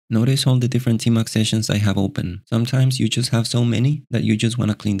Notice all the different tmux sessions I have open. Sometimes you just have so many that you just want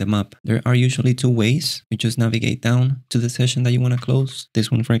to clean them up. There are usually two ways. You just navigate down to the session that you want to close.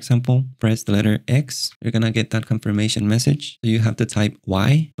 This one, for example, press the letter X. You're going to get that confirmation message. So you have to type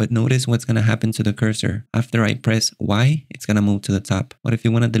Y, but notice what's going to happen to the cursor. After I press Y, it's going to move to the top. But if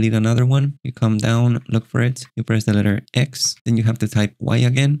you want to delete another one, you come down, look for it, you press the letter X, then you have to type Y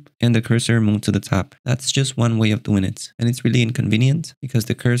again, and the cursor moves to the top. That's just one way of doing it. And it's really inconvenient because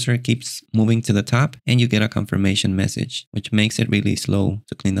the cursor keeps moving to the top and you get a confirmation message, which makes it really slow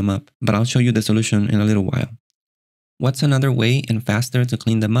to clean them up. But I'll show you the solution in a little while. What's another way and faster to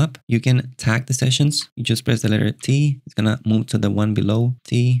clean them up? You can tag the sessions. You just press the letter T. It's going to move to the one below.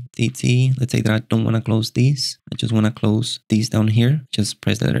 T, T, T. Let's say that I don't want to close these. I just want to close these down here. Just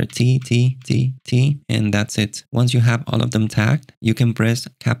press the letter T, T, T, T, and that's it. Once you have all of them tagged, you can press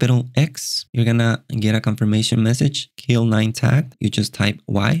capital X. You're going to get a confirmation message. Kill 9 tagged. You just type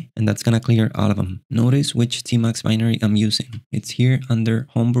Y, and that's going to clear all of them. Notice which tmux binary I'm using. It's here under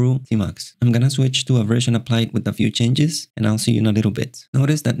homebrew tmux. I'm going to switch to a version applied with a few changes, and I'll see you in a little bit.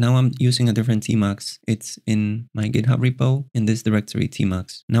 Notice that now I'm using a different tmux. It's in my GitHub repo in this directory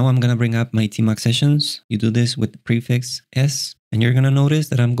tmux. Now I'm going to bring up my tmux sessions. You do this with the prefix S. And you're going to notice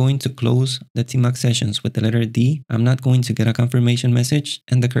that I'm going to close the tmux sessions with the letter D. I'm not going to get a confirmation message,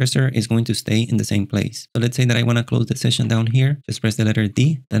 and the cursor is going to stay in the same place. So let's say that I want to close the session down here. Just press the letter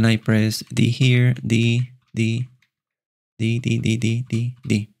D. Then I press D here, D, D, D, D, D, D, D,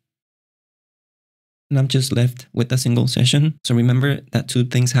 D. And I'm just left with a single session. So remember that two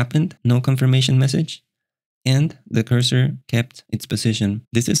things happened: no confirmation message, and the cursor kept its position.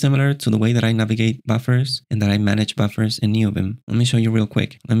 This is similar to the way that I navigate buffers and that I manage buffers in neovim. Let me show you real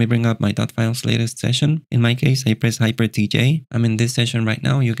quick. Let me bring up my dotfiles latest session. In my case, I press hyper TJ. I'm in this session right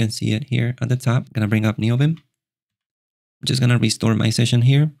now. You can see it here at the top. I'm gonna bring up neovim. I'm just gonna restore my session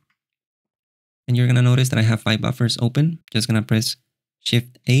here. And you're gonna notice that I have 5 buffers open. Just gonna press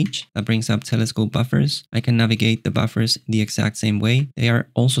Shift H, that brings up telescope buffers. I can navigate the buffers the exact same way. They are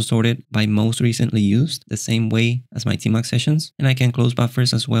also sorted by most recently used, the same way as my tmux sessions. And I can close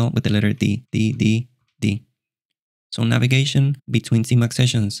buffers as well with the letter D, D, D, D. So navigation between tmux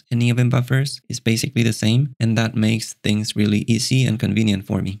sessions and neovim buffers is basically the same, and that makes things really easy and convenient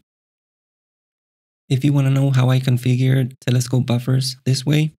for me. If you want to know how I configured telescope buffers this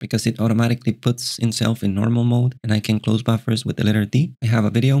way, because it automatically puts itself in normal mode and I can close buffers with the letter D, I have a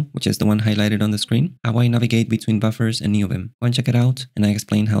video, which is the one highlighted on the screen, how I navigate between buffers and neovim. Go and check it out, and I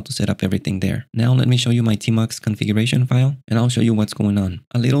explain how to set up everything there. Now let me show you my tmux configuration file, and I'll show you what's going on.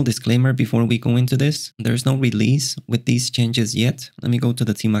 A little disclaimer before we go into this: there's no release with these changes yet. Let me go to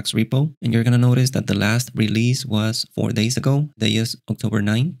the tmux repo, and you're going to notice that the last release was 4 days ago. The day is October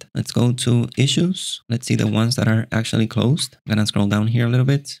 9th. Let's go to issues. Let's see the ones that are actually closed. I'm gonna scroll down here a little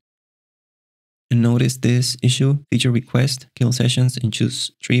bit. And notice this issue, feature request, kill sessions, and choose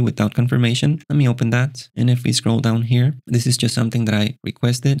tree without confirmation. Let me open that. And if we scroll down here, this is just something that I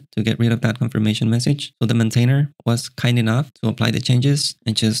requested to get rid of that confirmation message. So the maintainer was kind enough to apply the changes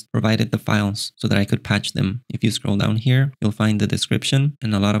and just provided the files so that I could patch them. If you scroll down here, you'll find the description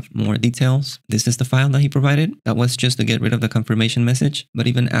and a lot of more details. This is the file that he provided. That was just to get rid of the confirmation message. But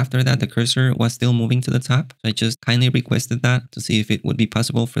even after that, the cursor was still moving to the top. So I just kindly requested that to see if it would be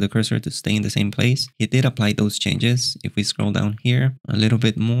possible for the cursor to stay in the same place. He did apply those changes. If we scroll down here a little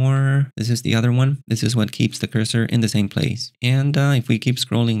bit more, this is the other one. This is what keeps the cursor in the same place. And if we keep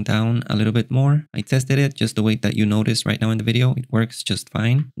scrolling down a little bit more, I tested it just the way that you noticed right now in the video. It works just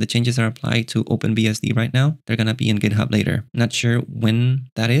fine. The changes are applied to OpenBSD right now. They're gonna be in GitHub later. Not sure when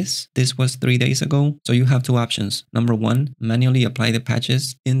that is. This was 3 days ago. So you have 2 options. Number 1, manually apply the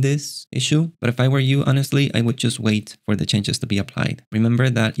patches in this issue. But if I were you, honestly, I would just wait for the changes to be applied. Remember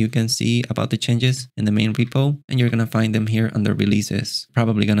that you can see about the changes in the main repo, and you're gonna find them here under releases.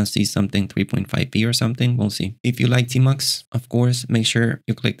 Probably gonna see something 3.5p or something. We'll see. If you like tmux, of course, make sure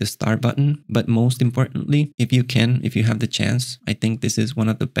you click the start button. But most importantly, if you have the chance, I think this is one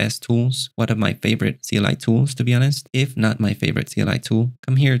of the best tools, one of my favorite CLI tools, to be honest, if not my favorite CLI tool.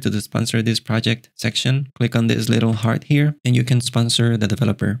 Come here to the sponsor this project section, click on this little heart here, and you can sponsor the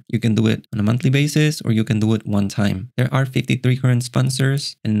developer. You can do it on a monthly basis, or you can do it one time. There are 53 current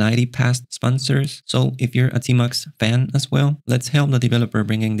sponsors and 90 past sponsors. answers. So if you're a tmux fan as well, let's help the developer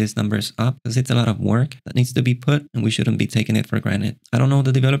bringing these numbers up because it's a lot of work that needs to be put and we shouldn't be taking it for granted. I don't know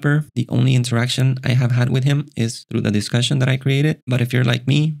the developer. The only interaction I have had with him is through the discussion that I created. But if you're like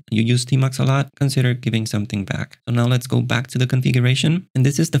me, you use tmux a lot, consider giving something back. So now let's go back to the configuration. And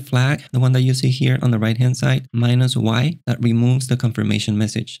this is the flag, the one that you see here on the right hand side, -y, that removes the confirmation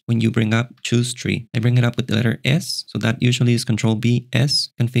message when you bring up choose tree. I bring it up with the letter S. So that usually is Control B, S,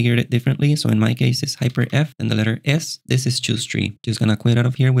 configured it differently. So in my case, it's hyper F and the letter S. This is choose tree. Just gonna quit out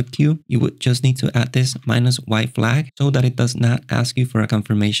of here with Q. You would just need to add this -y flag so that it does not ask you for a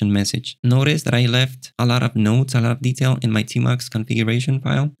confirmation message. Notice that I left a lot of notes, a lot of detail in my tmux configuration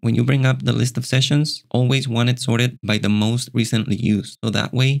file. When you bring up the list of sessions, always want it sorted by the most recently used. So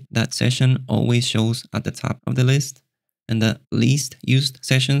that way, that session always shows at the top of the list and the least used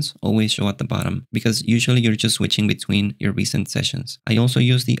sessions always show at the bottom because usually you're just switching between your recent sessions. I also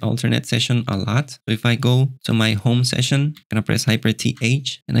use the alternate session a lot. So if I go to my home session, I'm gonna press hyper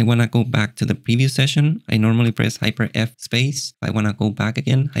TH and I wanna go back to the previous session, I normally press hyper F space. If I wanna go back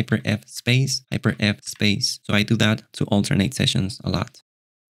again, hyper F space, hyper F space. So I do that to alternate sessions a lot.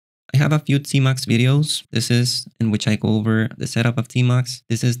 I have a few tmux videos. This is in which I go over the setup of tmux.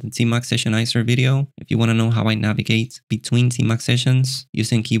 This is the tmux sessionizer video. If you want to know how I navigate between tmux sessions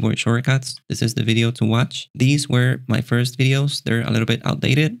using keyboard shortcuts, this is the video to watch. These were my first videos. They're a little bit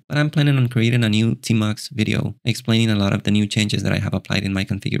outdated, but I'm planning on creating a new tmux video explaining a lot of the new changes that I have applied in my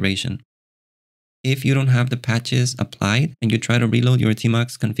configuration. If you don't have the patches applied and you try to reload your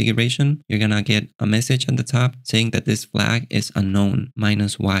tmux configuration, you're gonna get a message at the top saying that this flag is unknown,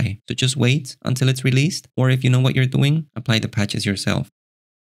 -y. So just wait until it's released, or if you know what you're doing, apply the patches yourself.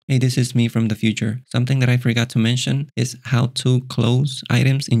 Hey, this is me from the future. Something that I forgot to mention is how to close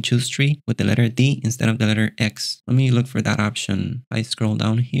items in choose tree with the letter D instead of the letter X. Let me look for that option. I scroll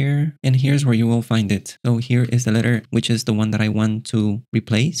down here and here's where you will find it. So here is the letter, which is the one that I want to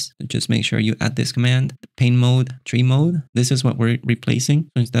replace. So just make sure you add this command, the pane mode, tree mode. This is what we're replacing.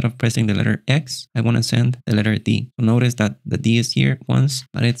 So instead of pressing the letter X, I want to send the letter D. So notice that the D is here once,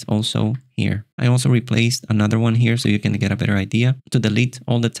 but it's also here. I also replaced another one here so you can get a better idea. To delete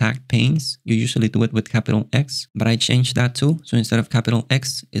all the tagged panes, you usually do it with capital X, but I changed that too. So instead of capital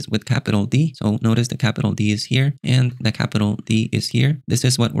X, is with capital D. So notice the capital D is here and the capital D is here. This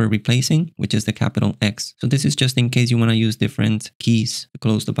is what we're replacing, which is the capital X. So this is just in case you want to use different keys to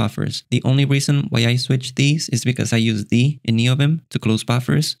close the buffers. The only reason why I switched these is because I use D in neovim to close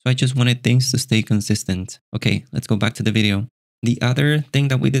buffers. So I just wanted things to stay consistent. Okay, let's go back to the video. The other thing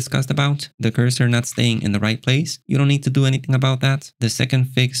that we discussed about, the cursor not staying in the right place, you don't need to do anything about that. The second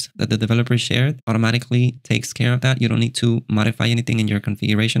fix that the developer shared automatically takes care of that. You don't need to modify anything in your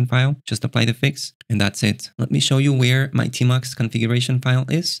configuration file. Just apply the fix and that's it. Let me show you where my tmux configuration file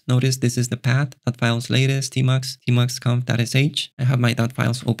is. Notice this is the path, dotfiles latest, tmux.conf.sh. I have my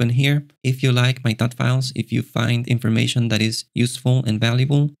dotfiles open here. If you like my dotfiles, if you find information that is useful and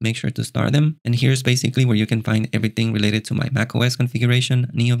valuable, make sure to star them. And here's basically where you can find everything related to my macOS configuration,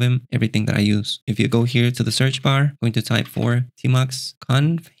 neovim, everything that I use. If you go here to the search bar, going to type for tmux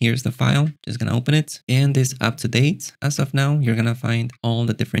conf, here's the file, just gonna open it, and it's up to date. As of now, you're gonna find all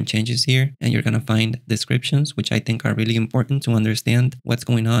the different changes here, and you're gonna find descriptions, which I think are really important to understand what's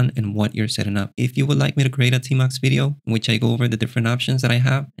going on and what you're setting up. If you would like me to create a tmux video, in which I go over the different options that I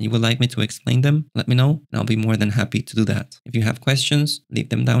have, and you would like me to explain them, let me know, and I'll be more than happy to do that. If you have questions, leave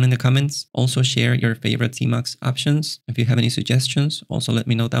them down in the comments. Also share your favorite tmux options. If you have any suggestions, also let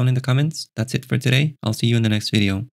me know down in the comments. That's it for today. I'll see you in the next video.